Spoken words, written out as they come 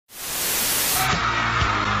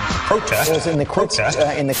protest.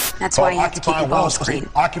 That's why you have to keep your balls clean.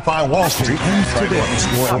 Occupy Wall Street.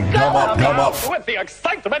 Gum up. With the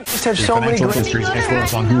excitement. Just have so many great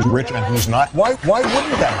influence on who's rich and who's not. Why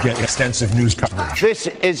wouldn't that get extensive news coverage? This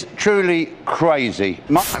is truly crazy.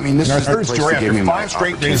 I mean, this is the third story after 5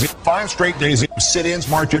 straight days of sit-ins,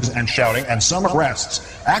 marches, and shouting, and some arrests.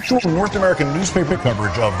 Actual North American newspaper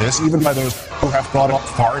coverage of this, even by those who have thought it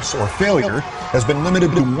farce or failure, has been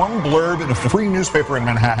limited to one blurb in a free newspaper in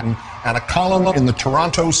Manhattan and a column in the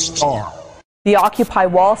Toronto Star. The Occupy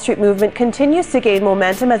Wall Street movement continues to gain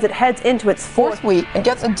momentum as it heads into its fourth week and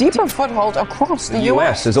gets a deeper foothold across the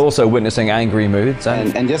U.S. is also witnessing angry moods.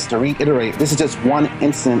 And just to reiterate, this is just one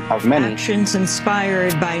incident of many. Actions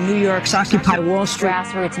inspired by New York's Occupy Wall Street.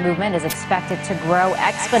 Grassroots movement is expected to grow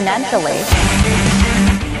exponentially.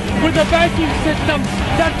 With a banking system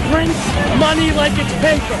that prints money like it's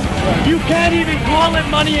paper. You can't even call it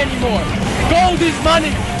money anymore. Gold is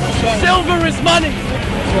money. Silver is money.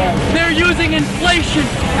 They're using inflation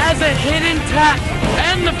as a hidden tax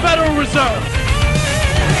and the Federal Reserve.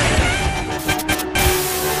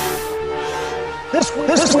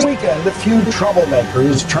 This weekend, a few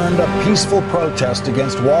troublemakers turned a peaceful protest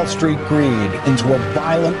against Wall Street greed into a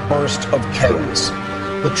violent burst of chaos.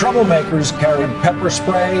 The troublemakers carried pepper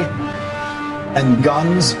spray and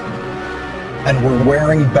guns and were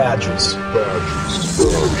wearing badges.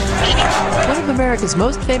 One of America's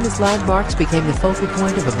most famous landmarks became the focal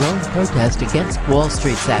point of a growing protest against Wall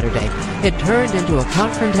Street Saturday. It turned into a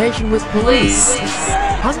confrontation with police.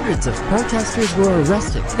 Hundreds of protesters were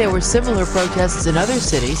arrested. There were similar protests in other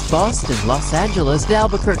cities: Boston, Los Angeles, and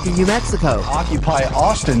Albuquerque, New Mexico. Occupy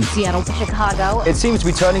Austin. Seattle, Chicago. It seems to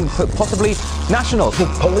be turning possibly national. The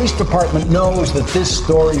police department knows that this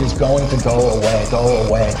story is going to go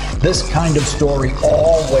away. This kind of story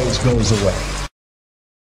always goes away.